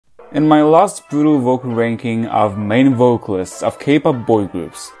In my last brutal vocal ranking of main vocalists of K-pop boy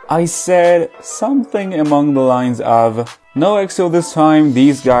groups, I said something along the lines of, no EXO this time,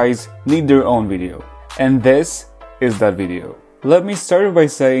 these guys need their own video. And this is that video. Let me start by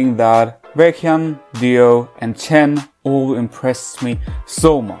saying that Baekhyun, Dio, and Chen all impressed me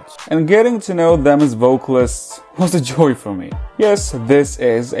so much, and getting to know them as vocalists was a joy for me. Yes, this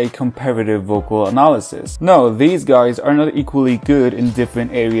is a comparative vocal analysis. No, these guys are not equally good in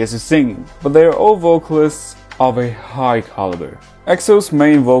different areas of singing, but they are all vocalists of a high caliber. EXO's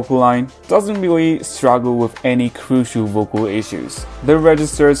main vocal line doesn't really struggle with any crucial vocal issues. Their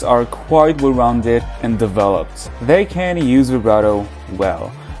registers are quite well-rounded and developed. They can use vibrato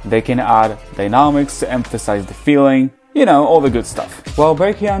well. They can add dynamics to emphasize the feeling, you know, all the good stuff. While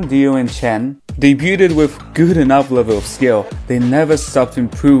Baekhyun, Dio, and Chen debuted with good enough level of skill, they never stopped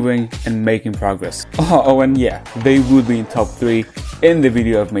improving and making progress. Oh, and yeah, they would be in top 3 in the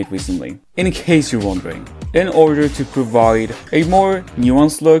video I've made recently, in case you're wondering. In order to provide a more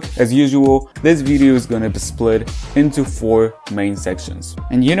nuanced look, as usual, this video is gonna be split into 4 main sections.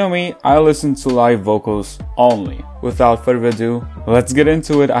 And you know me, I listen to live vocals only. Without further ado, let's get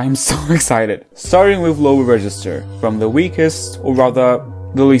into it. I'm so excited. Starting with lower register, from the weakest, or rather,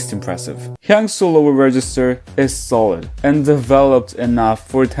 the least impressive. Kyungsoo lower register is solid and developed enough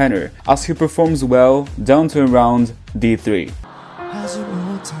for tenor, as he performs well down to around D3.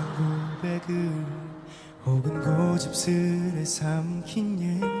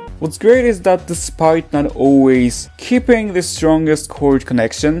 What's great is that despite not always keeping the strongest chord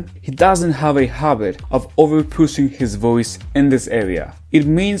connection, he doesn't have a habit of over-pushing his voice in this area. It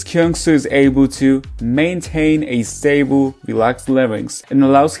means Kyungsoo is able to maintain a stable, relaxed larynx and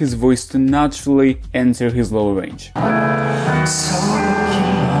allows his voice to naturally enter his lower range.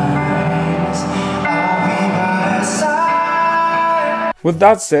 With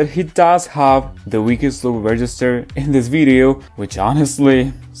that said, he does have the weakest lower register in this video, which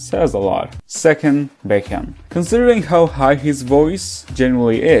honestly says a lot. Second, Baekhyun. Considering how high his voice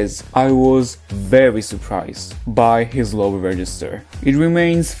generally is, I was very surprised by his lower register. It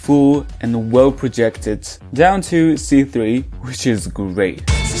remains full and well projected down to C3, which is great.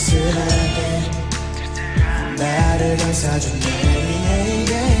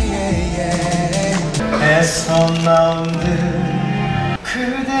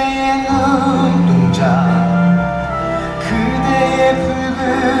 그대의 눈동자 그대의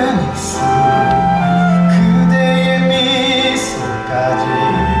붉은 입술 그대의 미소까지.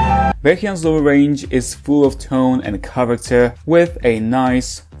 Baekhyun's lower range is full of tone and character with a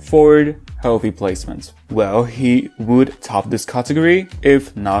nice, forward, healthy placement. Well, he would top this category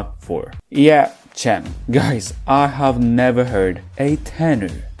if not for, yeah, Chen. Guys, I have never heard a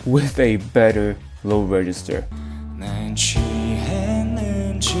tenor with a better low register.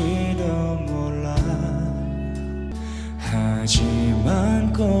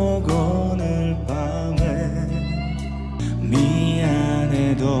 하지만 꼭 오늘 밤에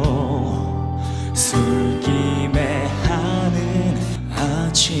미안해도 술김에 하는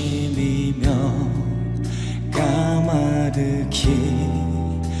아침이면 까마득히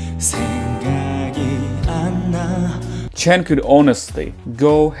생각이 안 나. Chen could honestly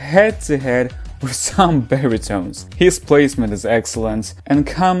go head to head with some baritones. His placement is excellent and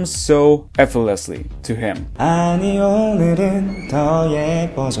comes so effortlessly to him. 아니 오늘은 더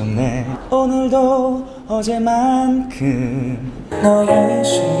예뻐졌네. 오늘도 어제만큼 너의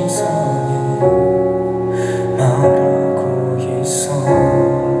시선이 나오고 있어.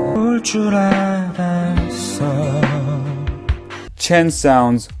 울 줄 알았어. Chen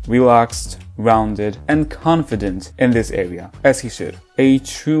sounds relaxed, rounded, and confident in this area, as he should. A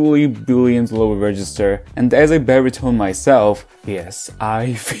truly brilliant lower register, and as a baritone myself, yes,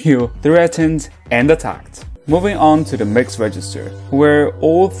 I feel threatened and attacked. Moving on to the mixed register, where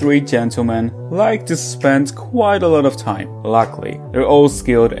all 3 gentlemen like to spend quite a lot of time. Luckily, they're all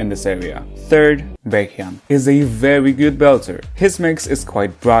skilled in this area. Third, Baekhyun is a very good belter. His mix is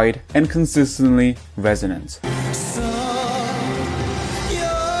quite bright and consistently resonant.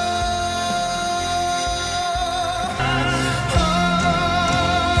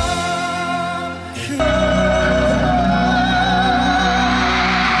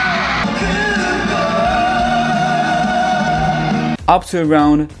 Up to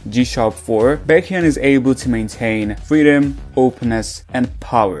around G#4, Baekhyun is able to maintain freedom, openness, and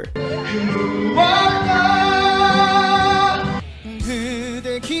power.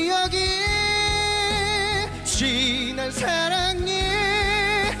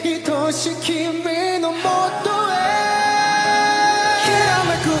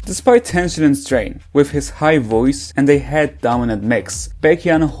 Despite tension and strain, with his high voice and a head-dominant mix,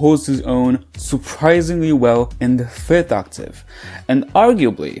 Baekhyun holds his own surprisingly well in the 5th octave, and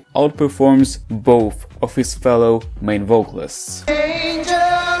arguably outperforms both of his fellow main vocalists.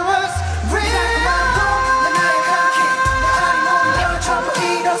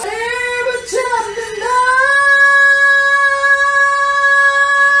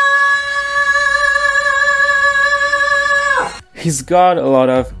 He's got a lot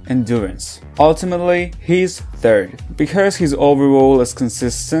of endurance. Ultimately, he's 3rd, because he's overall less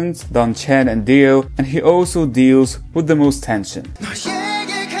consistent than Chen and Dio, and he also deals with the most tension.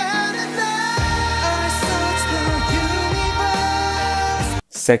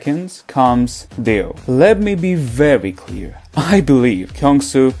 Second comes Dio. Let me be very clear. I believe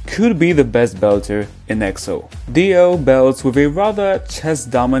Kyungsoo could be the best belter in EXO. Dio belts with a rather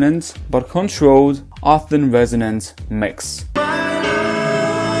chest-dominant but controlled, often resonant mix.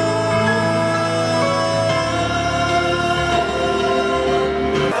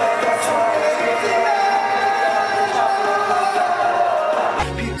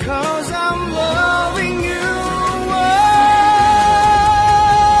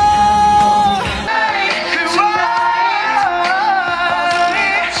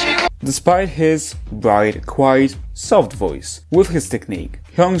 Despite his bright, quiet, soft voice, with his technique,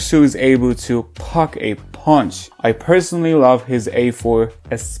 Kyungsoo is able to pack a punch. I personally love his A4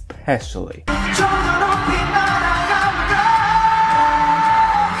 especially.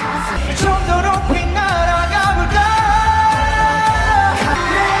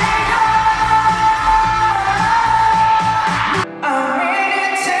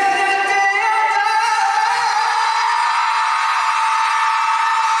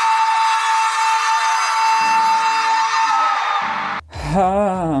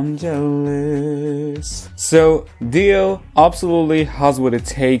 I'm jealous. So Dio absolutely has what it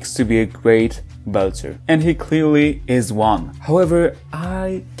takes to be a great belter, and he clearly is one. However,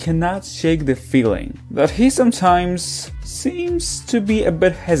 I cannot shake the feeling that he sometimes seems to be a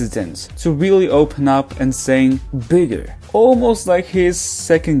bit hesitant to really open up and sing bigger. Almost like he's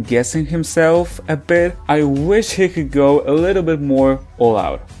second guessing himself a bit. I wish he could go a little bit more all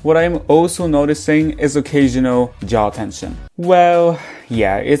out. What I'm also noticing is occasional jaw tension. Well,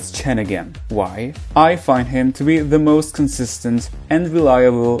 yeah, it's Chen again. Why? I find him to be the most consistent and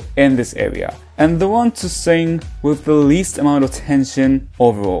reliable in this area, and the one to sing with the least amount of tension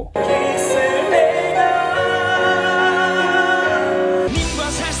overall.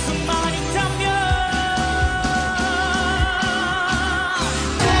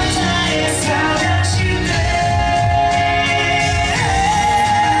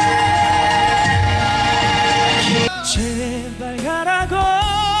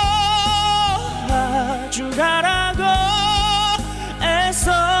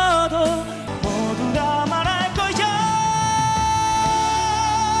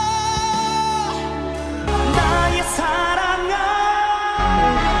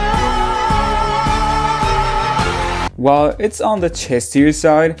 While it's on the chestier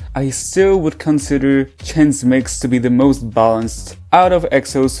side, I still would consider Chen's mix to be the most balanced out of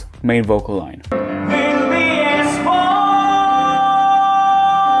EXO's main vocal line.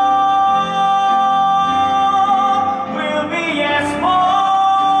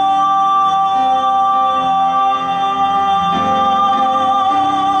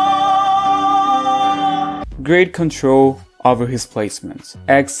 Great control over his placement,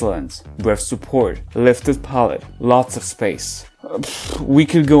 excellent breath support, lifted palate, lots of space. We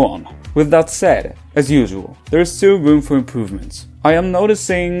could go on. With that said, as usual, there's still room for improvement. I am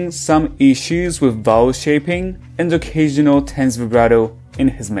noticing some issues with vowel shaping and occasional tense vibrato in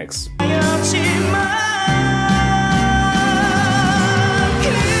his mix.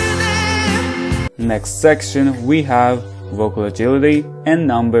 Next section we have vocal agility and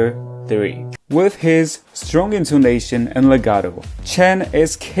number 3. With his strong intonation and legato, Chen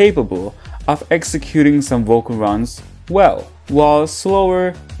is capable of executing some vocal runs well, while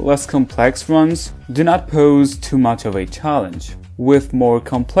slower, less complex runs do not pose too much of a challenge. With more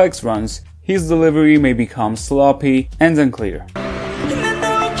complex runs, his delivery may become sloppy and unclear.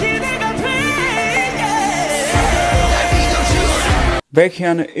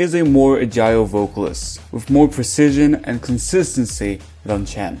 Baekhyun is a more agile vocalist, with more precision and consistency than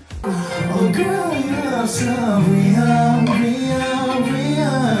Chen.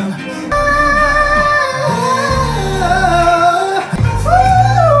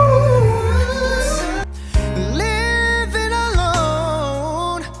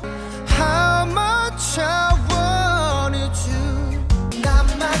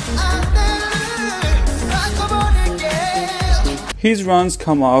 his runs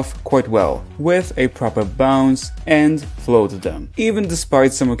come off quite well, with a proper bounce and flow to them, even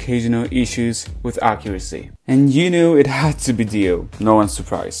despite some occasional issues with accuracy. And you knew it had to be Dio, no one's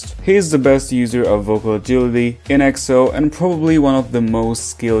surprised. He is the best user of vocal agility in EXO and probably one of the most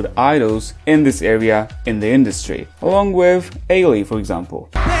skilled idols in this area in the industry, along with Ailey, for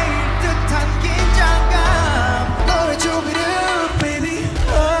example.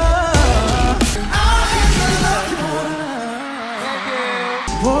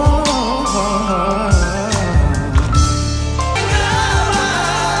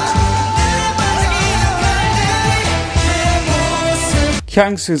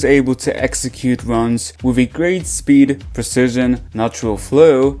 Kyungsoo is able to execute runs with a great speed, precision, natural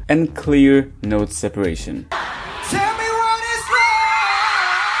flow, and clear note separation.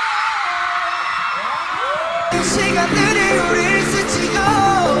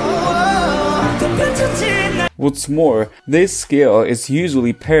 What's more, this skill is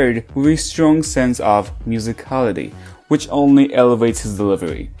usually paired with a strong sense of musicality, which only elevates his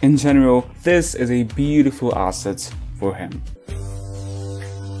delivery. In general, this is a beautiful asset for him.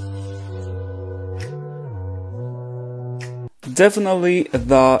 Definitely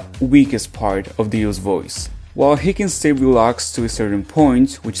the weakest part of Dio's voice. While he can stay relaxed to a certain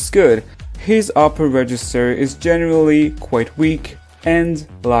point, which is good, his upper register is generally quite weak and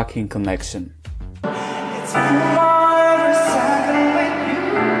lacking connection.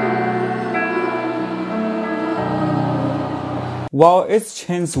 While it's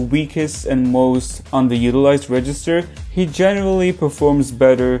Chen's weakest and most underutilized register, he generally performs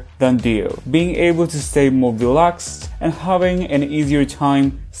better than Dio, being able to stay more relaxed and having an easier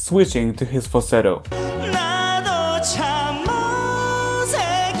time switching to his falsetto.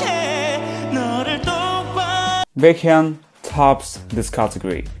 Baekhyun tops this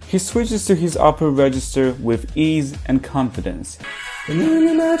category. He switches to his upper register with ease and confidence.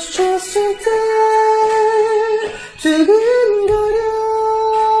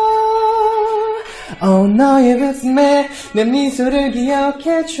 너의 가슴에 내 미소를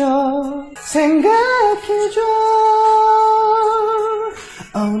기억해줘 생각해줘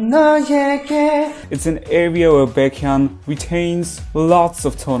너에게. It's an area where Baekhyun retains lots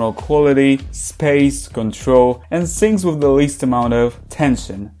of tonal quality, space, control, and sings with the least amount of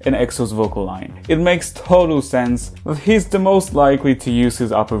tension in EXO's vocal line. It makes total sense that he's the most likely to use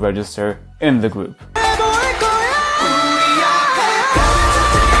his upper register in the group.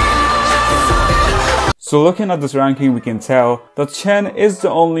 So looking at this ranking, we can tell that Chen is the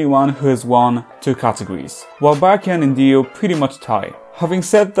only one who has won 2 categories, while Baekhyun and Dio pretty much tie. Having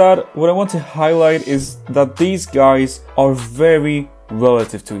said that, what I want to highlight is that these guys are very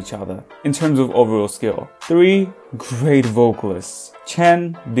relative to each other in terms of overall skill. 3 great vocalists.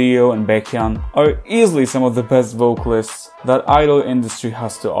 Chen, Dio, and Baekhyun are easily some of the best vocalists that idol industry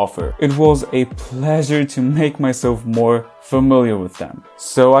has to offer. It was a pleasure to make myself more familiar with them.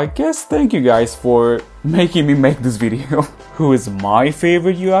 So I guess thank you guys for making me make this video. Who is my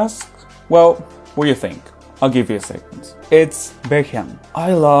favorite, you ask? Well, what do you think? I'll give you a second. It's Baekhyun.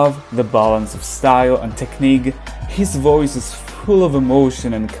 I love the balance of style and technique. His voice is full of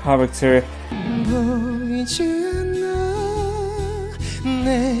emotion and character.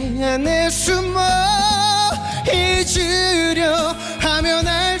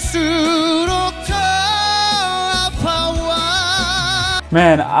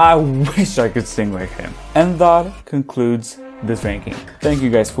 Man, I wish I could sing like him. And that concludes this ranking. Thank you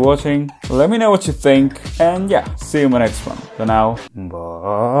guys for watching. Let me know what you think. And yeah, see you in my next one. For now,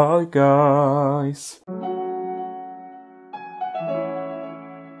 bye guys.